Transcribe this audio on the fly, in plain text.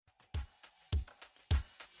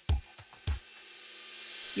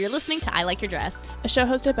You're listening to I Like Your Dress, a show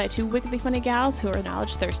hosted by two wickedly funny gals who are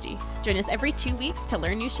knowledge thirsty. Join us every 2 weeks to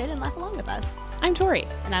learn new shit and laugh along with us. I'm Tori.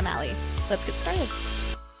 And I'm Allie. Let's get started.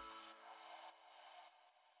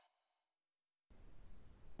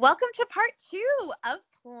 Welcome to part 2 of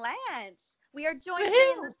Plant. We are joined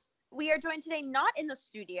today not in the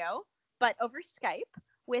studio, but over Skype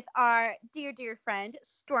with our dear friend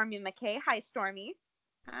Stormy McKay. Hi, Stormy.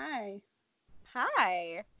 Hi.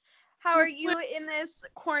 Hi. How are you in this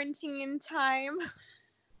quarantine time?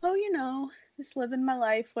 Oh, just living my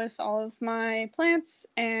life with all of my plants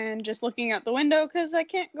and just looking out the window because I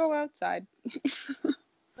can't go outside.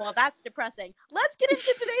 Well, that's depressing. Let's get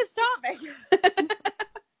into today's topic.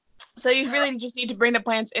 So you really just need to bring the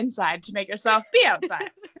plants inside to make yourself be outside.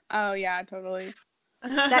 Oh, yeah, totally.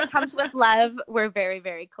 That comes with love. We're very,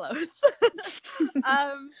 very close.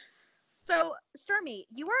 So, Stormy,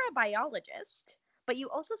 you are a biologist, but you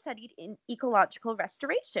also studied in ecological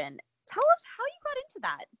restoration. Tell us how you got into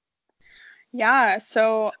that. Yeah,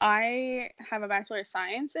 so I have a Bachelor of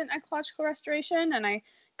Science in Ecological Restoration, and I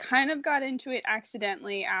kind of got into it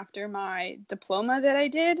accidentally after my diploma that I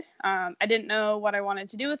did. I didn't know what I wanted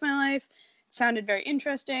to do with my life. It sounded very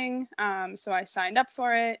interesting, so I signed up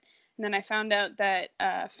for it. And then I found out that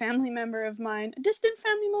a distant family member of mine,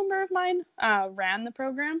 ran the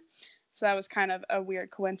program. So that was kind of a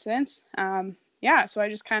weird coincidence. So I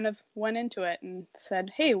just kind of went into it and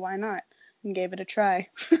said, hey, why not? And gave it a try.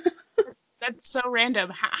 That's so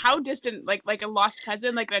random. How distant, like a lost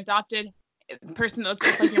cousin, like an adopted person that looks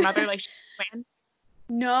just like your mother, like plan?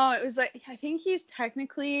 No, it was like, I think he's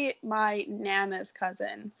technically my Nana's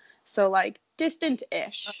cousin. So like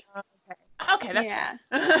distant-ish. Okay, that's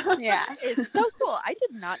cool. Yeah. It's so cool. I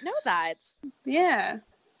did not know that. Yeah.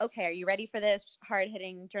 Okay, are you ready for this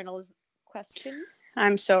hard-hitting journalism question?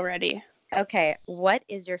 I'm so ready. Okay, what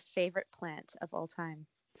is your favorite plant of all time?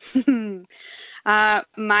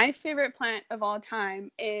 My favorite plant of all time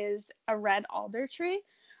is a red alder tree.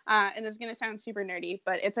 And this is going to sound super nerdy,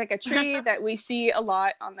 but it's like a tree that we see a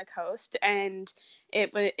lot on the coast. And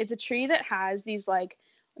it's a tree that has these like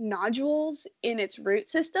nodules in its root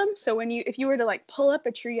system. So if you were to like pull up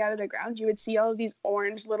a tree out of the ground, you would see all of these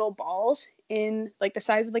orange little balls in like the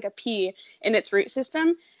size of like a pea in its root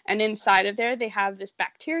system. And inside of there, they have this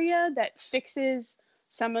bacteria that fixes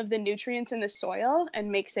some of the nutrients in the soil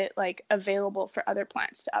and makes it like available for other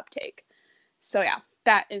plants to uptake. So yeah,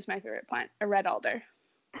 that is my favorite plant, a red alder.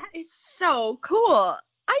 That is so cool.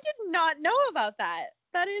 I did not know about that.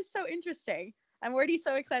 That is so interesting. I'm already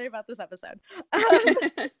so excited about this episode.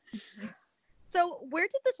 So where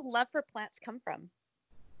did this love for plants come from?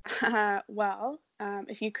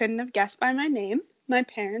 If you couldn't have guessed by my name, my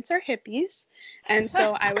parents are hippies. And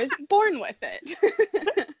so I was born with it.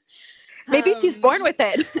 Maybe she's born with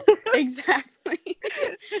it. Exactly.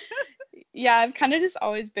 Yeah, I've kind of just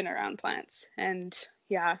always been around plants. And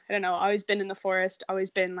yeah, I don't know, always been in the forest, always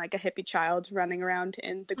been like a hippie child running around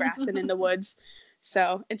in the grass and in the woods.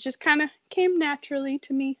 So it just kind of came naturally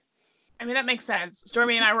to me. I mean, that makes sense.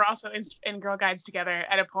 Stormy and I were also in Girl Guides together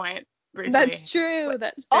at a point. Briefly. That's true.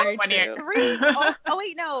 That's very true.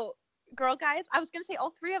 Wait, no. Girl Guides? I was going to say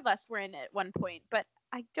all three of us were in it at one point, but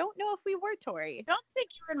I don't know if we were, Tori. I don't think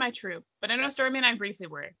you were in my troop, but I know Stormy and I briefly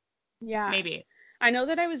were. Yeah. Maybe. I know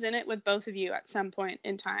that I was in it with both of you at some point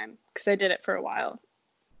in time, because I did it for a while.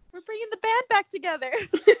 We're bringing the band back together.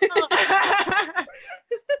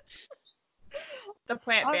 The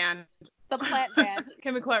plant band. The plant band.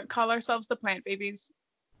 Can we call ourselves the Plant Babies?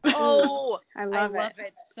 Oh, I love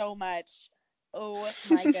it so much. Oh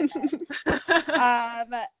my goodness.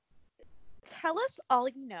 Tell us all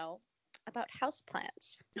you know about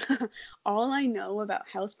houseplants. All I know about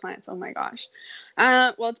houseplants, oh my gosh.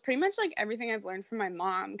 Well, it's pretty much like everything I've learned from my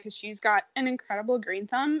mom, because she's got an incredible green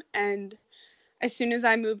thumb, and as soon as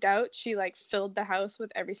I moved out, she like filled the house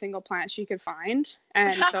with every single plant she could find.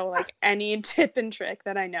 And so like any tip and trick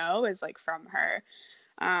that I know is like from her.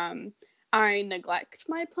 I neglect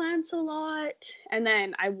my plants a lot, and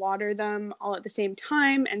then I water them all at the same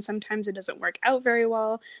time, and sometimes it doesn't work out very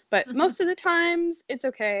well, but most of the times it's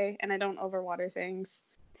okay, and I don't overwater things.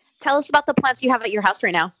 Tell us about the plants you have at your house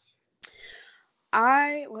right now.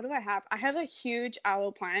 What do I have? I have a huge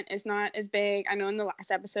aloe plant. It's not as big. I know in the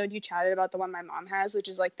last episode you chatted about the one my mom has, which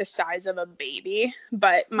is like the size of a baby,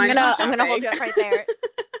 but mine's not that I'm gonna big. hold you up right there.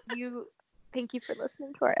 Thank you for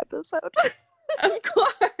listening to our episode. Of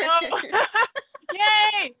course. Oh.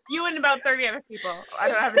 Yay! You and about 30 other people. I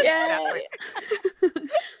don't have a Yay!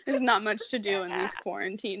 There's not much to do in these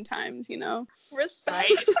quarantine times, Respect.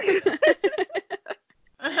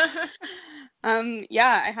 Right?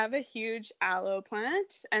 Yeah, I have a huge aloe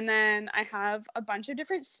plant, and then I have a bunch of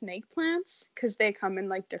different snake plants because they come in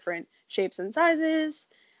like different shapes and sizes.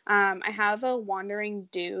 I have a wandering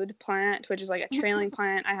dude plant, which is like a trailing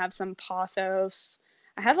plant. I have some pothos.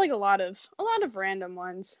 I have like a lot of random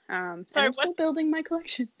ones. And Sorry, I'm still building my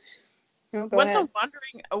collection. No, go what's ahead.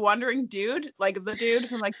 a wandering dude? Like the dude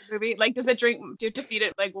from like the movie? Like, does it drink? Do you have to feed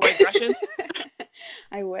it like White Russian?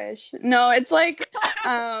 I wish. No, it's like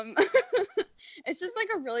it's just like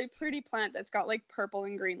a really pretty plant that's got like purple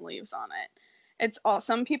and green leaves on it. It's all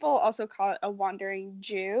some people also call it a wandering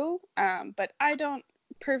Jew, but I don't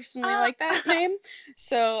personally like that name,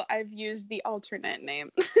 so I've used the alternate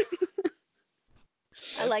name.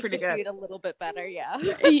 I like pretty the good. dude a little bit better, yeah.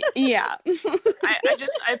 Yeah.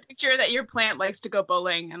 I picture that your plant likes to go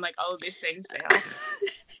bowling and like all of these things.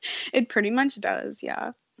 It pretty much does,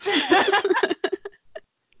 yeah.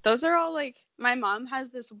 Those are all like, my mom has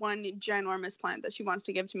this one ginormous plant that she wants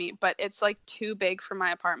to give to me, but it's like too big for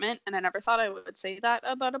my apartment. And I never thought I would say that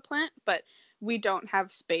about a plant, but we don't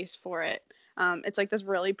have space for it. It's like this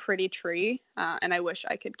really pretty tree, and I wish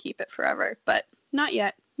I could keep it forever, but not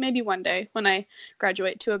yet. Maybe one day when I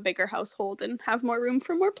graduate to a bigger household and have more room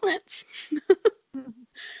for more plants.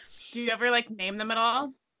 Do you ever like name them at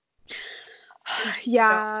all?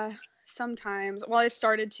 Yeah. Sometimes. Well, I've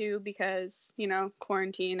started to because,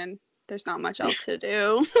 quarantine and there's not much else to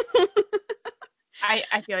do.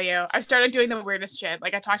 I feel you. I started doing the weirdest shit.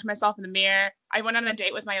 Like I talked to myself in the mirror. I went on a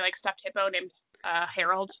date with my like stuffed hippo named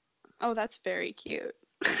Harold. Oh, that's very cute.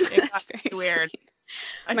 It got very weird. Sweet.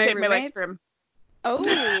 I My shaved my legs roommates- for him.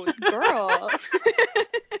 Oh, girl.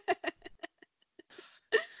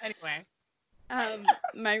 Anyway.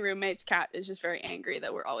 My roommate's cat is just very angry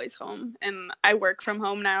that we're always home, and I work from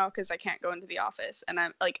home now because I can't go into the office, and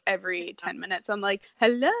I'm like every 10 minutes I'm like,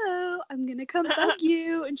 hello, I'm gonna come bug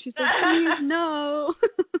you, and she's like, please no.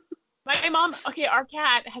 My mom, okay, our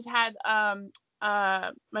cat has had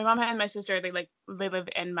my mom and my sister, they live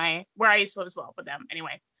in where I used to live as well with them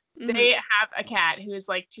anyway. Mhm. They have a cat who is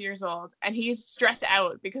like 2 years old, and he's stressed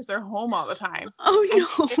out because they're home all the time. Oh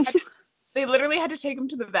no. They literally had to take him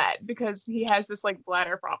to the vet because he has this like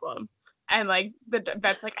bladder problem. And like the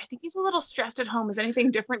vet's like, I think he's a little stressed at home. Is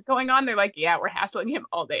anything different going on? They're like, yeah, we're hassling him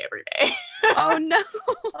all day, every day. Oh no.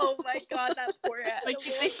 Oh my god, that poor animal. Like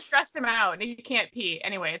they stressed him out and he can't pee.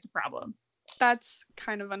 Anyway, it's a problem. That's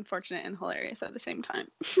kind of unfortunate and hilarious at the same time.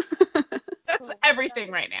 That's everything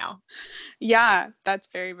right now. Yeah, that's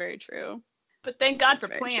very, very true. But thank God for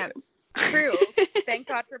Very plants. True. Thank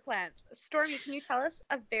God for plants. Stormy, can you tell us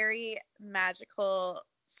a very magical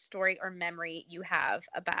story or memory you have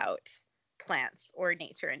about plants or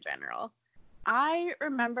nature in general? I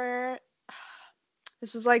remember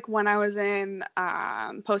this was like when I was in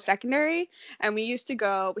post-secondary, and we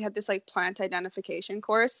had this like plant identification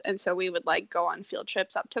course, and so we would like go on field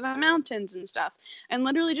trips up to the mountains and stuff and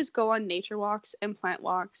literally just go on nature walks and plant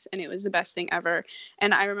walks, and it was the best thing ever.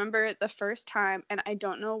 And I remember the first time, and I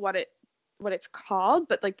don't know what it's called,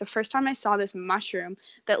 but like the first time I saw this mushroom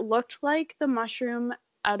that looked like the mushroom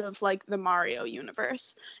out of like the Mario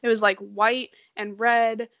universe. It was like white and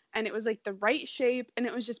red, and it was like the right shape, and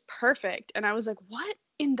it was just perfect. And I was like, what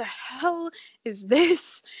in the hell is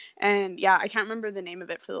this? And yeah, I can't remember the name of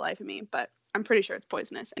it for the life of me, but I'm pretty sure it's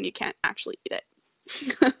poisonous and you can't actually eat it.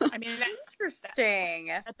 I mean, Interesting.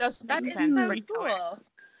 that does make That is sense. so Pretty cool. colors.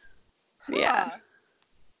 Yeah.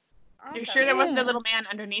 You're Awesome. sure there wasn't a Yeah. little man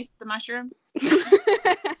underneath the mushroom?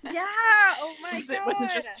 Yeah. Oh my god. It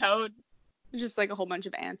wasn't just Toad. Just like a whole bunch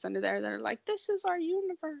of ants under there that are like, this is our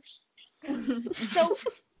universe. So,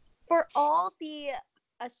 for all the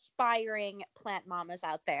aspiring plant mamas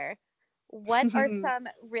out there, what are some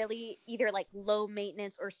really either like low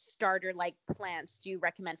maintenance or starter like plants do you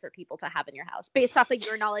recommend for people to have in your house based off of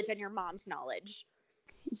your knowledge and your mom's knowledge?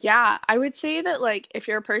 Yeah, I would say that like if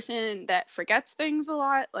you're a person that forgets things a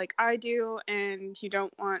lot like I do, and you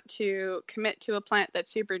don't want to commit to a plant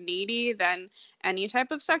that's super needy, then any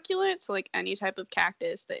type of succulent, so like any type of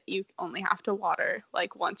cactus that you only have to water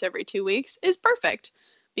like once every 2 weeks is perfect,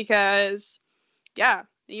 because yeah,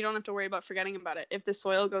 you don't have to worry about forgetting about it. If the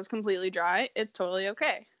soil goes completely dry, it's totally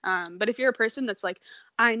okay. But if you're a person that's like,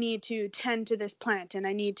 I need to tend to this plant and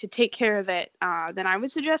I need to take care of it, then I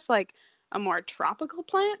would suggest like a more tropical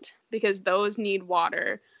plant, because those need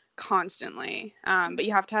water constantly. But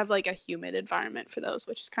you have to have like a humid environment for those,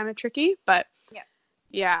 which is kind of tricky. But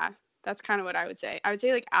yeah, that's kind of what I would say. I would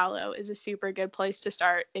say like aloe is a super good place to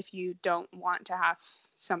start if you don't want to have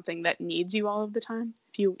something that needs you all of the time.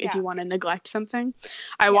 If you want to neglect something.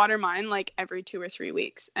 I water mine like every 2 or 3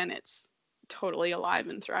 weeks, and it's totally alive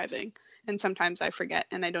and thriving. And sometimes I forget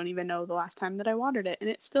and I don't even know the last time that I watered it, and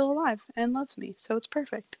it's still alive and loves me. So it's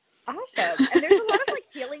perfect. Awesome. And there's a lot of like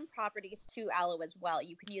healing properties to aloe as well.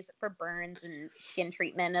 You can use it for burns and skin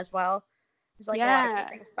treatment as well. There's like a lot of good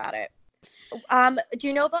things about it. Do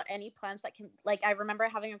you know about any plants that can, like, I remember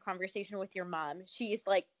having a conversation with your mom. She's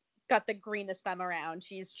like got the greenest thumb around.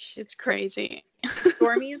 It's crazy.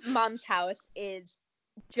 Stormy's mom's house is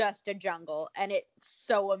just a jungle, and it's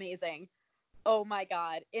so amazing. Oh my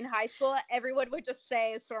god. In high school, everyone would just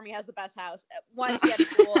say Stormy has the best house. One, she had a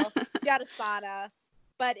pool, she had a sauna,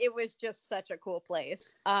 but it was just such a cool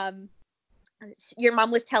place. Your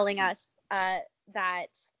mom was telling us that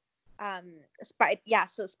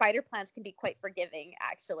so spider plants can be quite forgiving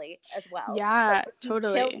actually as well. Yeah, so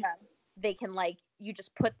totally. Kill them, they can, like, you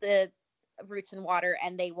just put the roots in water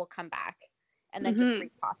and they will come back, and then just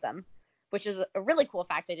repot them, which is a really cool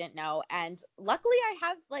fact I didn't know. And luckily I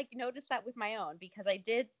have like noticed that with my own, because I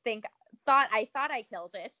thought I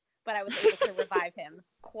killed it, but I was able to revive him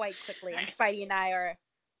quite quickly. Nice. And Spidey and I are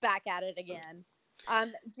back at it again.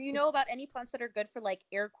 Do you know about any plants that are good for like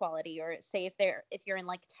air quality, or say if you're in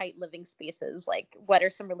like tight living spaces, like what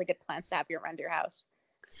are some really good plants to have around your house?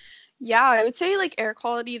 Yeah, I would say like air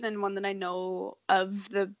quality, then one that I know of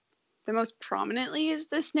the most prominently is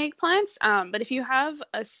the snake plants. But if you have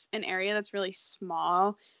an area that's really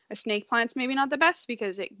small, a snake plant's maybe not the best,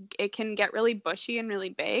 because it can get really bushy and really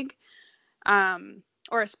big.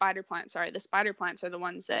 Or a spider plant, sorry. The spider plants are the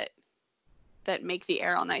ones that make the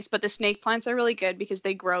air all nice. But the snake plants are really good because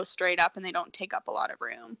they grow straight up and they don't take up a lot of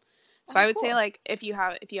room. So I would say, like, if you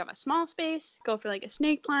have a small space, go for like a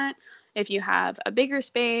snake plant. If you have a bigger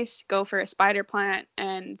space, go for a spider plant,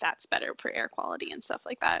 and that's better for air quality and stuff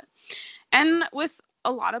like that. And with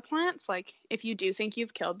a lot of plants, like, if you do think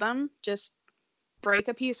you've killed them, just break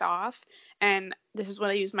a piece off. And this is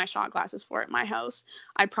what I use my shot glasses for at my house.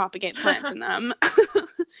 I propagate plants in them.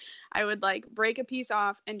 I would like break a piece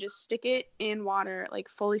off and just stick it in water, like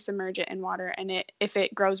fully submerge it in water. And if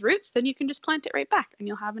it grows roots, then you can just plant it right back and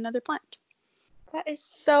you'll have another plant. That is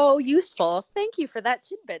so useful. Thank you for that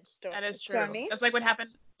tidbit, Stormy. That is true. That's like what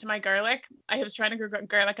happened to my garlic. I was trying to grow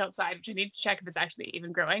garlic outside, which I need to check if it's actually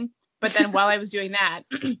even growing. But then while I was doing that,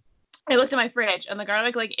 I looked at my fridge, and the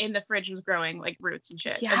garlic, like, in the fridge was growing, like, roots and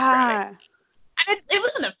shit. Yeah. And it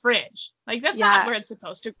was in the fridge. Like, that's not where it's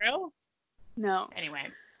supposed to grow. No. Anyway.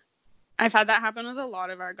 I've had that happen with a lot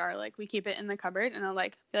of our garlic. We keep it in the cupboard, and I'll,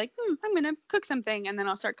 like, be like, I'm going to cook something. And then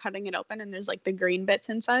I'll start cutting it open, and there's, like, the green bits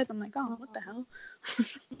inside. I'm like, oh, what the hell?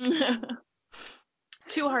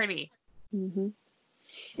 Too hardy. Mm-hmm.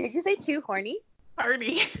 Did you say too horny?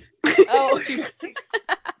 Hardy. Oh.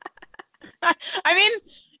 I mean,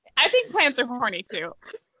 I think plants are horny too.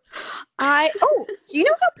 Do you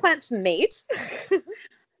know how plants mate?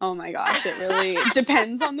 Oh my gosh, it really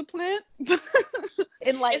depends on the plant.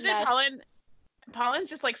 Isn't pollen? Pollen's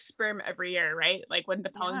just like sperm every year, right? Like when the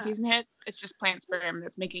pollen season hits, it's just plant sperm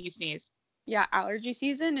that's making you sneeze. Yeah, allergy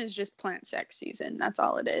season is just plant sex season. That's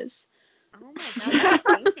all it is. Oh my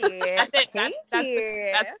god, thank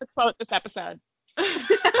you. That's the quote this episode.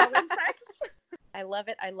 I love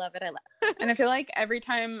it. And I feel like every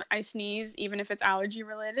time I sneeze, even if it's allergy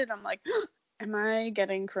related, I'm like, am I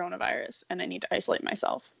getting coronavirus? And I need to isolate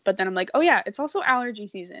myself. But then I'm like, oh yeah, it's also allergy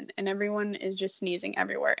season, and everyone is just sneezing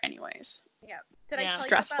everywhere anyways. Yeah. Did I tell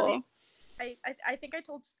stressful. You about, I think I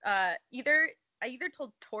told I either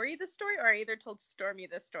told Tori this story, or I either told Stormy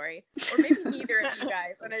this story, or maybe neither of you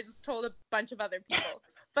guys, and I just told a bunch of other people.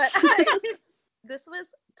 But this was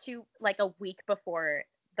a week before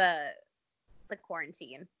the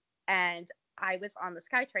quarantine, and I was on the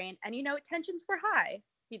SkyTrain, and tensions were high.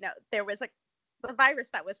 There was a virus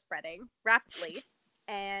that was spreading rapidly,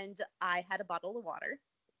 and I had a bottle of water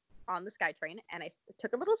on the SkyTrain, and I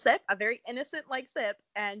took a little sip, a very innocent sip,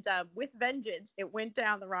 and with vengeance, it went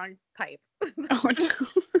down the wrong pipe. Oh no.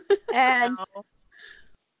 And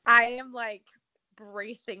I am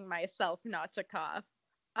bracing myself not to cough.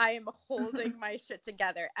 I am holding my shit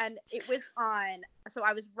together. And it was so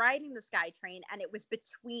I was riding the SkyTrain, and it was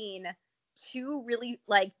between two really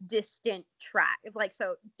distant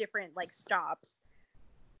different stops.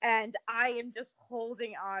 And I am just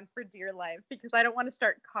holding on for dear life because I don't want to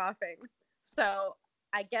start coughing. So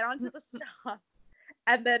I get onto the stop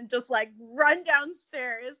and then just run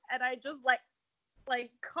downstairs, and I just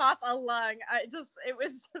cough a lung. It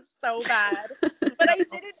was just so bad. But I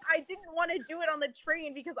didn't want to do it on the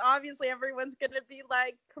train because obviously everyone's going to be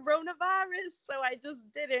coronavirus. So I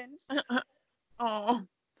just didn't. Oh.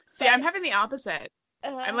 See, I'm having the opposite.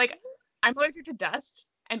 I'm allergic to dust.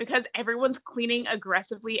 And because everyone's cleaning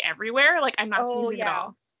aggressively everywhere, I'm not sneezing at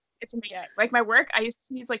all. It's amazing. Like my work, I used to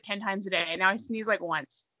sneeze like 10 times a day, and now I sneeze like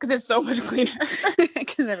once because it's so much cleaner.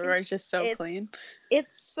 Because everyone's just so clean.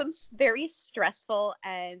 It's some very stressful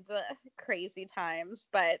and crazy times,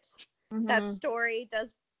 but that story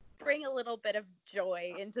does bring a little bit of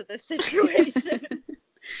joy into the situation.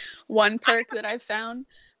 One perk that I've found.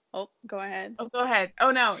 Oh, go ahead. Oh, go ahead.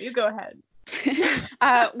 Oh no, you go ahead.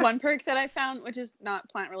 One perk that I found, which is not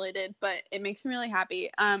plant related, but it makes me really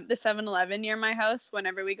happy. The 7-Eleven near my house,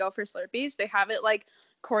 whenever we go for Slurpees, they have it like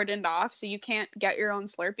cordoned off, so you can't get your own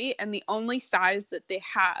Slurpee, and the only size that they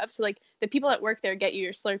have, so like the people at work there get you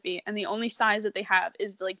your Slurpee, and the only size that they have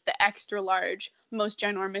is like the extra large, most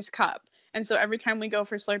ginormous cup. And so every time we go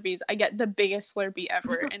for Slurpees, I get the biggest Slurpee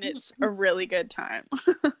ever, and it's a really good time.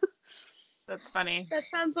 That's funny. That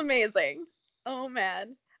sounds amazing. Oh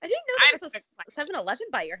man, I didn't know there was a 7-Eleven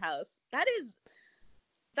by your house. That is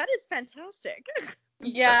fantastic.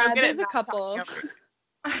 Yeah, there's a couple.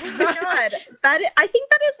 Oh my god, I think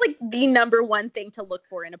that is like the number one thing to look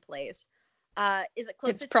for in a place. Is it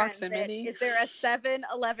close to proximity? Transit? Is there a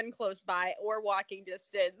 7-Eleven close by or walking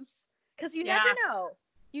distance? Because you never know.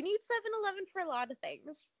 You need 7-Eleven for a lot of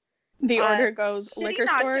things. The order goes liquor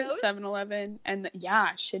nachos. store, 7-Eleven, and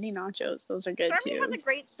shitty nachos. Those are good Stormy too. has a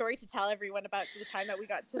great story to tell everyone about the time that we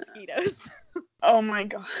got Tostitos. Oh my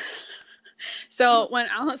god. So when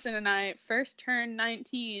Allison and I first turned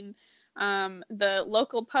 19, the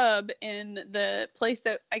local pub in the place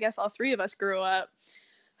that I guess all three of us grew up,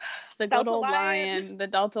 the good old Lion, the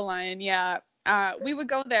Delta Lion, we would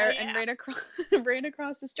go there and right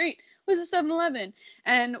across the street was a 7-Eleven,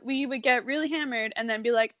 and we would get really hammered and then be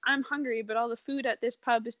like, I'm hungry, but all the food at this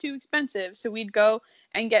pub is too expensive, so we'd go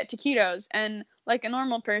and get taquitos. And like a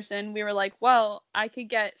normal person, we were like, well, I could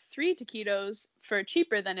get 3 taquitos for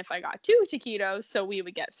cheaper than if I got 2 taquitos, so we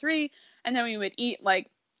would get 3, and then we would eat like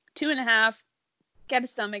 2.5, get a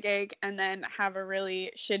stomachache, and then have a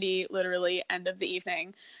really shitty, literally, end of the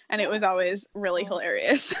evening. And it was always really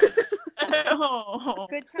hilarious.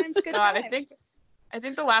 Good times, good times. I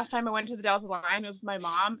think the last time I went to the Delta Line was with my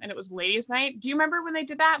mom, and it was ladies' night. Do you remember when they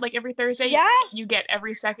did that? Like every Thursday, you get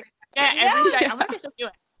every second. Yeah, every second. I wonder if they still do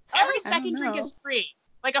it. Every second drink is free.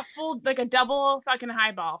 Like a double fucking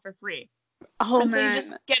highball for free. Oh, and man. so you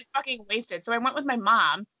just get fucking wasted. So I went with my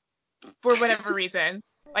mom for whatever reason,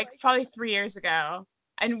 like probably 3 years ago,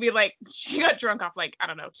 and she got drunk off like, I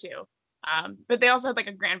don't know, 2. But they also had like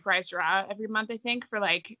a grand prize draw every month, I think, for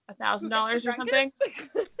like $1,000 or something.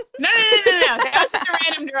 No. That was just a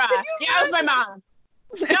random draw. Yeah, it was my mom.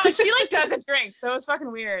 No, she like doesn't drink, so it was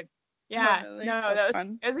fucking weird. Yeah, totally. no, that was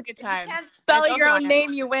fun. It was a good time. If you can't spell your own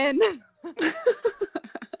name, you win.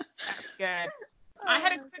 Good. I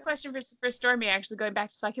had a quick question for Stormy, actually, going back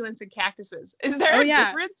to succulents and cactuses. Is there a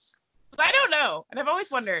difference? I don't know, and I've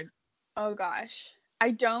always wondered. Oh gosh. I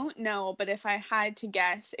don't know, but if I had to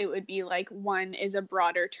guess, it would be like one is a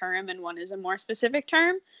broader term and one is a more specific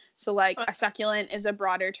term. So like a succulent is a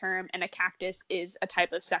broader term and a cactus is a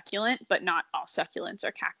type of succulent, but not all succulents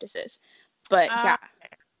are cactuses. But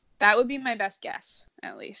that would be my best guess,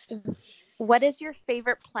 at least. What is your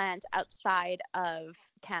favorite plant outside of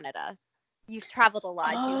Canada? You've traveled a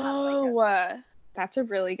lot. That's a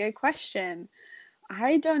really good question.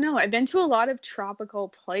 I don't know. I've been to a lot of tropical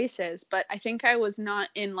places, but I think I was not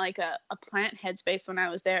in like a plant headspace when I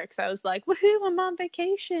was there because I was like, woohoo, I'm on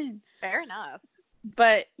vacation. Fair enough.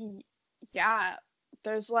 But yeah,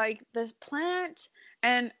 there's like this plant,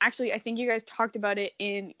 and actually I think you guys talked about it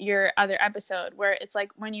in your other episode where it's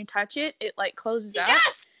like when you touch it, it like closes up.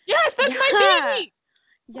 Yes, that's my baby.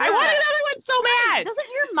 Yeah. I want another one so bad. Doesn't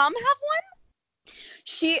your mom have one?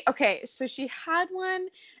 So she had one,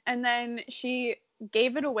 and then she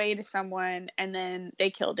gave it away to someone, and then they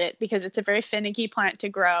killed it because it's a very finicky plant to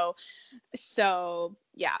grow. So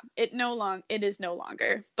yeah, it is no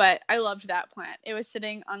longer, but I loved that plant. It was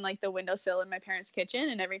sitting on like the windowsill in my parents' kitchen,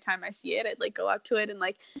 and every time I see it, I'd like go up to it and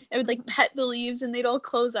like I would like pet the leaves and they'd all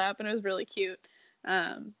close up, and it was really cute.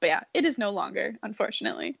 But yeah, it is no longer,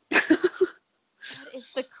 unfortunately. That is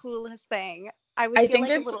the coolest thing. I think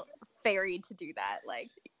like a little fairy to do that. Like,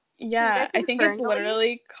 yeah, I think it's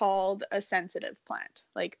literally called a sensitive plant.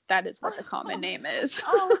 Like, that is what the common name is.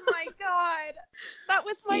 Oh my god. That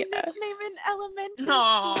was my nickname in elementary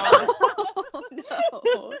school. Oh,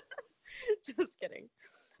 no. Just kidding.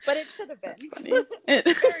 But it should have been.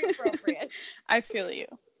 Very appropriate. I feel you.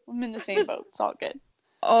 I'm in the same boat. It's all good.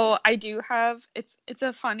 Oh, I do have, it's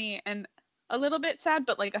a funny and a little bit sad,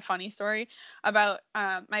 but like a funny story about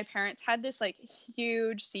my parents had this like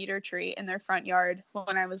huge cedar tree in their front yard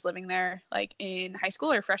when I was living there, like in high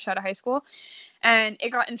school or fresh out of high school. And it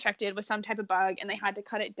got infected with some type of bug and they had to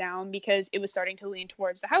cut it down because it was starting to lean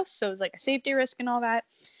towards the house. So it was like a safety risk and all that.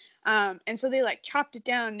 And so they like chopped it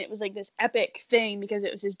down and it was like this epic thing because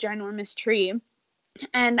it was this ginormous tree.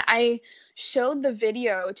 And I showed the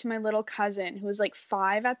video to my little cousin who was like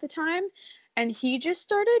 5 at the time, and he just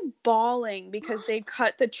started bawling because they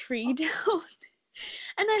cut the tree down.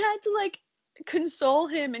 And I had to like console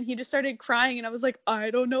him, and he just started crying, and I was like,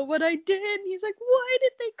 I don't know what I did. And he's like, why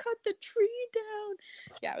did they cut the tree down?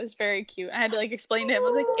 Yeah, it was very cute. I had to like explain to him. I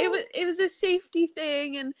was like, it was a safety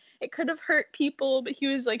thing and it could have hurt people, but he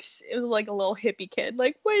was like, it was like a little hippie kid,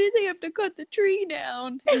 like, why did they have to cut the tree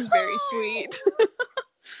down? It was very sweet.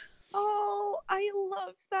 Oh, I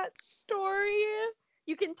love that story.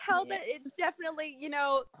 You can tell that it's definitely, you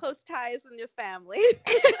know, close ties in your family.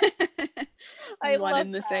 I One love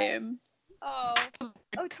and the that. same. Oh,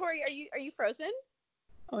 Tori, are you frozen?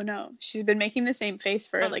 Oh no, she's been making the same face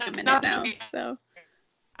for like a minute now. So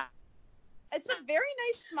it's a very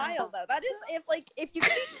nice smile, though. That is, if you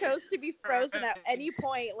chose to be frozen at any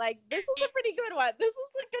point, like this was a pretty good one. This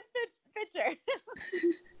was a good picture.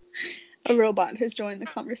 A robot has joined the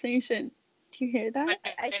conversation. Do you hear that?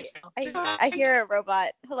 I hear a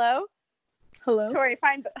robot. Hello? Hello? Tori,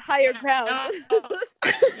 find higher ground.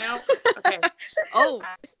 No. Okay. Oh,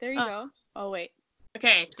 there you go. Oh, wait.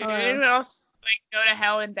 Okay. Did anyone else like go to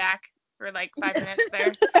hell and back for like 5 minutes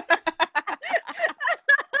there?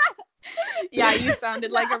 Yeah, you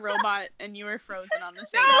sounded like a robot and you were frozen on the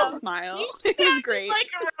same smile. It was great. Like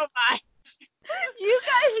a robot. You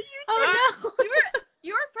guys, no.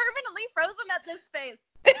 You were permanently frozen at this space.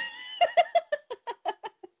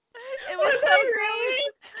 It was so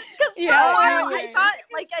great. Yeah, I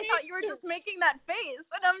thought you were just making that face,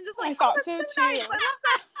 and I'm just like, I thought so too. Nice. I love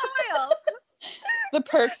that smile. The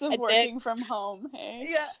perks of working from home. Hey.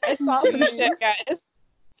 Yeah, I saw some shit, guys.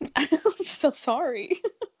 I'm so sorry.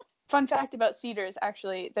 Fun fact about cedars,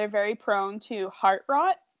 actually, they're very prone to heart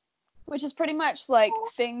rot, which is pretty much like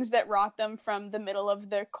things that rot them from the middle of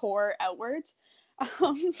their core outwards.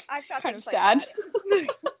 I've got kind of sad.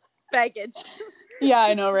 Baggage. Yeah,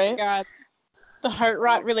 I know, right? God, the heart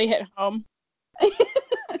rot really hit home.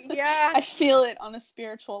 Yeah, I feel it on a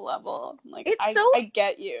spiritual level. Like, I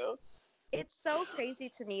get you. It's so crazy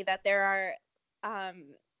to me that there are,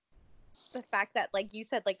 the fact that, like you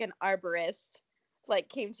said, like an arborist, like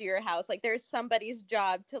came to your house. Like, there's somebody's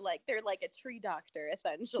job to like, they're like a tree doctor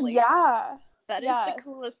essentially. Yeah, that is the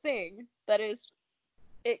coolest thing.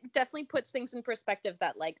 It definitely puts things in perspective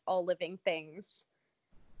that like all living things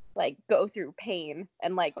like go through pain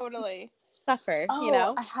and like totally suffer, you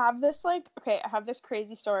know? I have this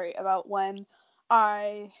crazy story about when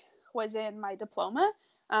I was in my diploma,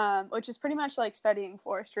 which is pretty much like studying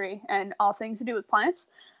forestry and all things to do with plants.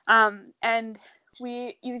 And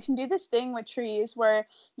you can do this thing with trees where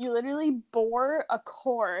you literally bore a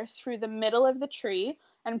core through the middle of the tree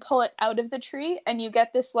and pull it out of the tree, and you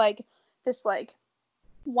get this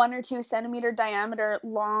 1 or 2 centimeter diameter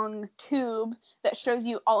long tube that shows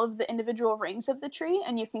you all of the individual rings of the tree,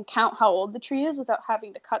 and you can count how old the tree is without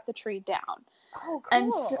having to cut the tree down. Oh, cool.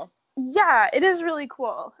 And so, yeah, it is really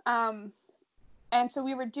cool. And so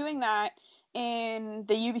we were doing that in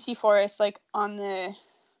the UBC forest, like in the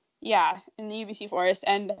UBC forest,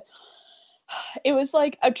 and it was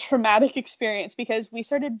like a traumatic experience because we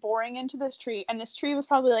started boring into this tree, and this tree was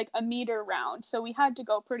probably like a meter round, so we had to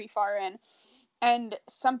go pretty far in. And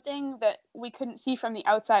something that we couldn't see from the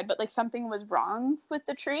outside, but like something was wrong with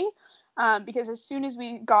the tree, because as soon as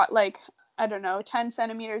we got like, I don't know, 10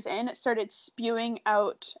 centimeters in, it started spewing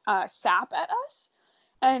out sap at us.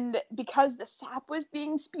 And because the sap was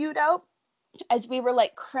being spewed out, as we were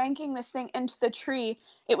like cranking this thing into the tree,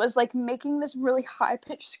 it was like making this really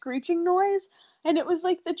high-pitched screeching noise. And it was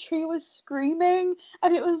like the tree was screaming,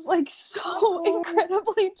 and it was like so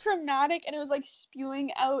incredibly traumatic, and it was like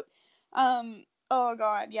spewing out. Oh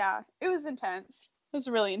god, yeah, it was intense. It was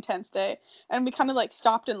a really intense day, and we kind of like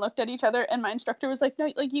stopped and looked at each other, and my instructor was like,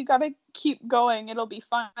 no, like you gotta keep going, it'll be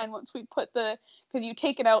fine once we put because you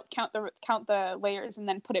take it out, count the layers, and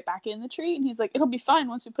then put it back in the tree, and he's like, it'll be fine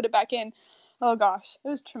once we put it back in. Oh gosh, it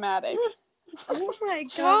was traumatic. Oh my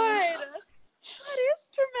god, that is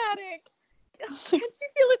traumatic. Can't you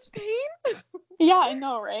feel its pain? Yeah, I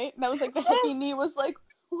know, right? That was like the hippie me was like,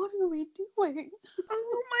 what are we doing?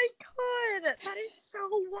 Oh my god, that is so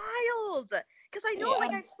wild. Because I know,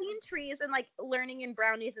 like, I've seen trees and like learning in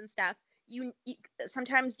brownies and stuff. You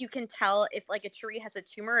sometimes you can tell if like a tree has a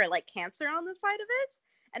tumor or like cancer on the side of it,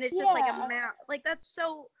 and it's just like a Yeah. map. Like, that's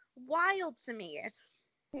so wild to me.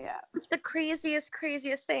 Yeah. It's the craziest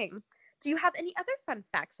thing. Do you have any other fun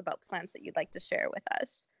facts about plants that you'd like to share with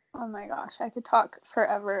us? Oh my gosh, I could talk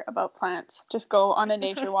forever about plants. Just go on a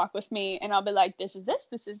nature walk with me and I'll be like, this is this,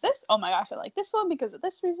 this is this. Oh my gosh, I like this one because of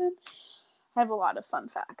this reason. I have a lot of fun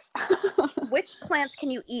facts. Which plants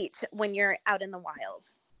can you eat when you're out in the wild?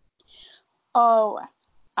 Oh,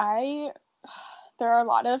 there are a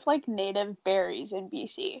lot of like native berries in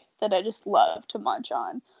BC that I just love to munch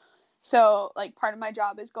on. So like part of my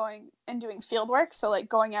job is going and doing field work. So like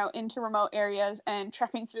going out into remote areas and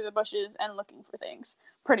trekking through the bushes and looking for things,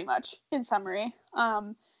 pretty much in summary.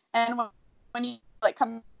 And when you like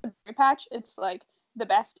come to the berry patch, it's like the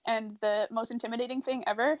best and the most intimidating thing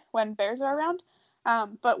ever when bears are around.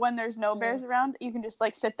 But when there's no bears around, you can just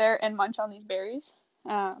like sit there and munch on these berries.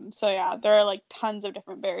 So yeah, there are like tons of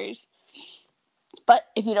different berries. But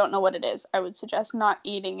if you don't know what it is, I would suggest not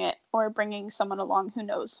eating it or bringing someone along who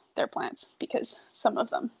knows their plants, because some of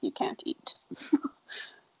them you can't eat.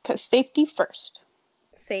 Because safety first.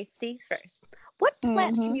 Safety first. What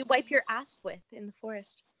plant can you wipe your ass with in the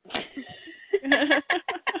forest?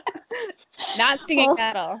 Not stinging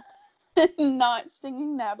nettle. Not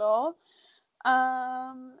stinging nettle.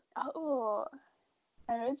 I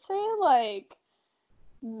would say like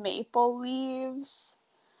maple leaves.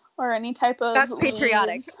 Or any type of That's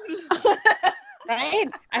patriotic. Right?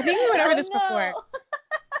 I think we went over this before.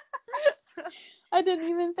 I didn't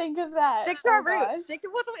even think of that. Stick to our roots. Stick to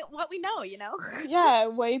what we know, you know? Yeah,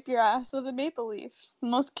 wipe your ass with a maple leaf. The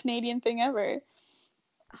most Canadian thing ever.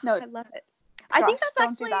 No, I love it. I think that's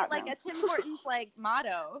actually like a Tim Hortons like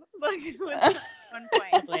motto. Like at one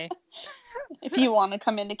point. If you want to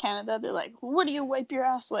come into Canada, they're like, what do you wipe your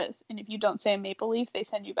ass with? And if you don't say a maple leaf, they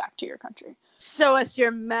send you back to your country. Show us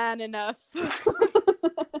you're man enough.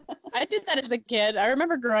 I did that as a kid. I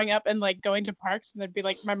remember growing up and like going to parks, and they'd be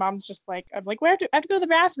like, my mom's just like, I'm like, where do I have to go to the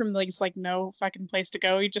bathroom? Like, it's like no fucking place to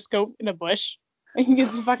go. You just go in a bush. You can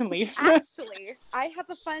use a fucking leaf. Actually, I have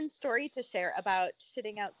a fun story to share about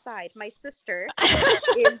shitting outside. My sister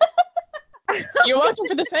is. You're welcome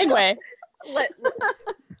for the segue.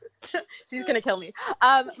 She's gonna kill me.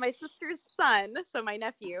 My sister's son, so my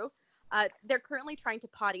nephew, they're currently trying to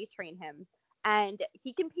potty train him, and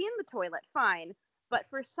he can pee in the toilet fine, but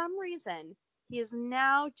for some reason he is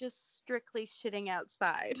now just strictly shitting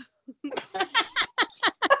outside.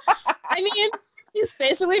 I mean, he's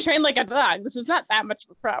basically trained like a dog. This is not that much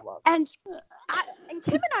of a problem. And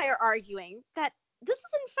Kim and I are arguing that this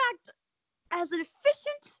is in fact as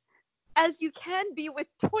efficient as you can be with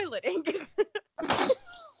toileting.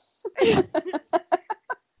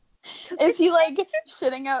 Is he like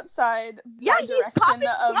shitting outside? Yeah, he's popping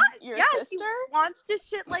of your sister. He wants to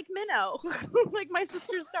shit like Minnow, like my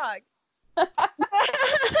sister's dog. If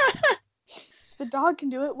the dog can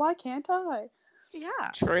do it, why can't I?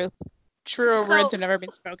 Yeah. True words have never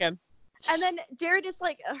been spoken. And then Jared is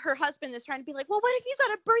like, her husband is trying to be like, well, what if he's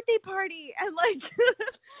at a birthday party? And like,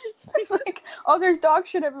 he's like, oh, there's dog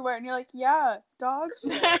shit everywhere. And you're like, yeah, dog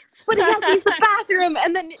shit. But he has to use the bathroom.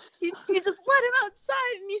 And then you just let him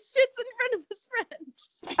outside and he shits in front of his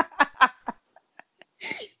friends.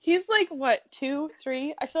 He's like, what, 2,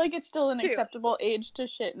 3? I feel like it's still an 2. Acceptable age to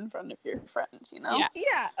shit in front of your friends, you know?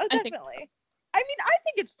 Yeah, oh, definitely. I mean, I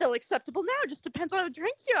think it's still acceptable now. Just depends on how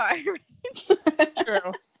drunk you are. Right?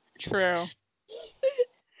 True.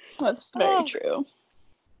 That's very true.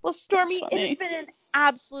 Well, Stormy, it has been an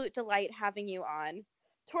absolute delight having you on.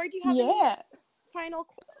 Tori, do you have any final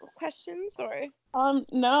questions or?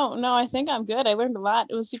 No, I think I'm good. I learned a lot.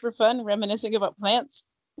 It was super fun reminiscing about plants.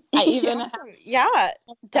 I even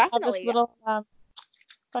definitely have this little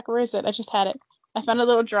where is it? I just had it. I found a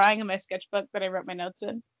little drawing in my sketchbook that I wrote my notes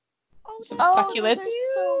in. Some succulents. Those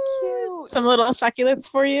are so cute. Some little succulents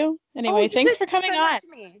for you. Anyway, thanks for coming on. To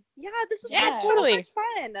me. Yeah, this was totally so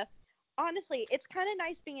much fun. Honestly, it's kind of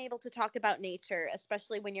nice being able to talk about nature,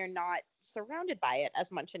 especially when you're not surrounded by it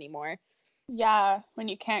as much anymore. Yeah, when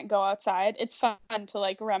you can't go outside. It's fun to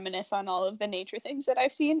like reminisce on all of the nature things that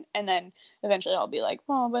I've seen, and then eventually I'll be like,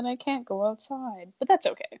 well, but I can't go outside. But that's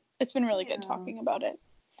okay. It's been really good talking about it.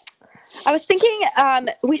 I was thinking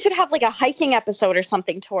we should have like a hiking episode or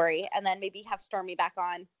something, Tori, and then maybe have Stormy back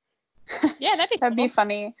on. Yeah, that'd be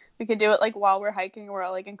funny. We could do it like while we're hiking. We're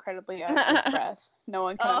all like incredibly out of breath. No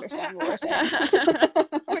one can understand what we're saying.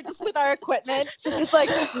 We're just with our equipment. It's like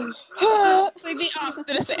it's like the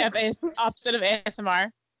opposite of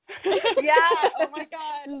ASMR. Yeah. Oh my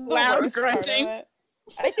god. Loud grunting.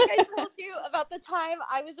 I think I told you about the time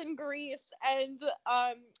I was in Greece and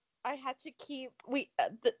I had to keep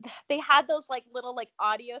they had those like little like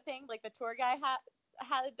audio things like the tour guy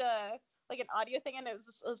had like an audio thing, and it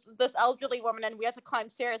was this elderly woman, and we had to climb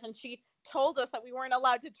stairs, and she told us that we weren't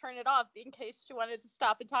allowed to turn it off in case she wanted to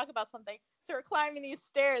stop and talk about something. So we're climbing these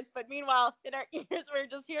stairs, but meanwhile in our ears we're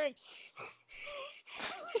just hearing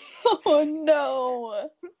Oh no.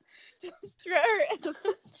 just struggling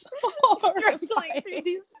through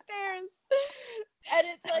these stairs, and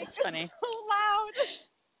it's like That's funny. so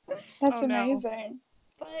loud. That's Oh, no. amazing.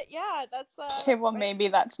 But yeah, that's Okay, well maybe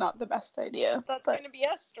that's not the best idea. that's but gonna be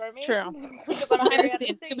us, Stormy. True. Because I'm Behind very the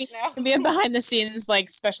scenes. underpaid now. It could be a behind the scenes like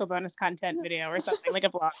special bonus content video or something, like a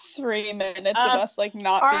vlog. 3 minutes of us like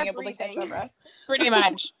not our being able to catch breathing. our breath. Pretty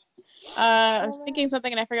much. I was thinking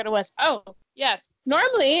something and I forgot what it was. Oh, yes.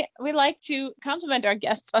 Normally, we like to compliment our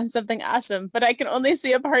guests on something awesome, but I can only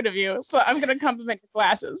see a part of you, so I'm going to compliment your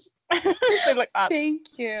glasses. They look awesome. Thank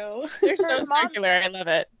you. They're so Her mom- circular. I love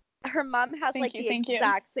it. Her mom has Thank like you, the thank you.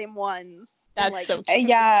 exact same ones. That's And, like, so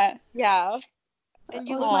Yeah. yeah. And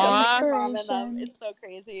you look Aw. like your mom in them. Inspiration. It's so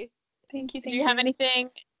crazy. Thank you. Do you have anything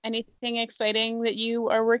exciting that you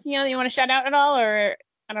are working on that you want to shout out at all? Or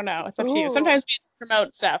I don't know. It's up to you. Ooh. Sometimes we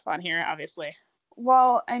promote stuff on here, obviously.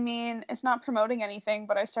 Well, I mean, it's not promoting anything,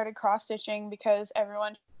 but I started cross stitching because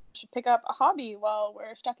everyone should pick up a hobby while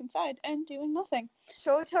we're stuck inside and doing nothing.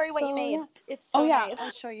 Show Tori what you So, made. yeah. It's so nice.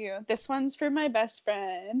 I'll show you. This one's for my best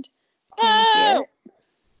friend. Oh, Can you see it?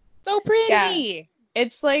 so pretty. Yeah.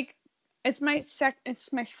 It's like it's my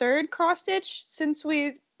third cross stitch since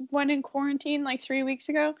we went in quarantine like 3 weeks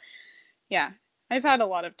ago. Yeah, I've had a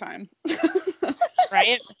lot of time.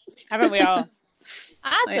 Right? Haven't we all?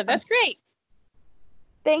 Awesome. Yeah. That's great.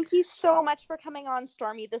 Thank you so much for coming on,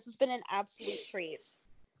 Stormy. This has been an absolute treat.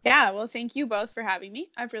 Yeah, well, thank you both for having me.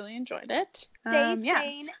 I've really enjoyed it. Stay Yeah.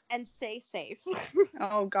 sane and stay safe.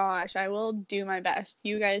 Oh gosh, I will do my best.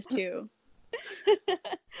 You guys too.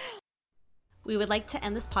 We would like to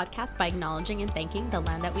end this podcast by acknowledging and thanking the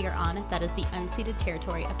land that we are on, that is the unceded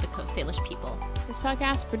territory of the Coast Salish people. This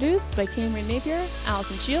podcast produced by Cameron Napier,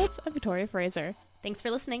 Allison Shields, and Victoria Fraser. Thanks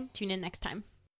for listening. Tune in next time.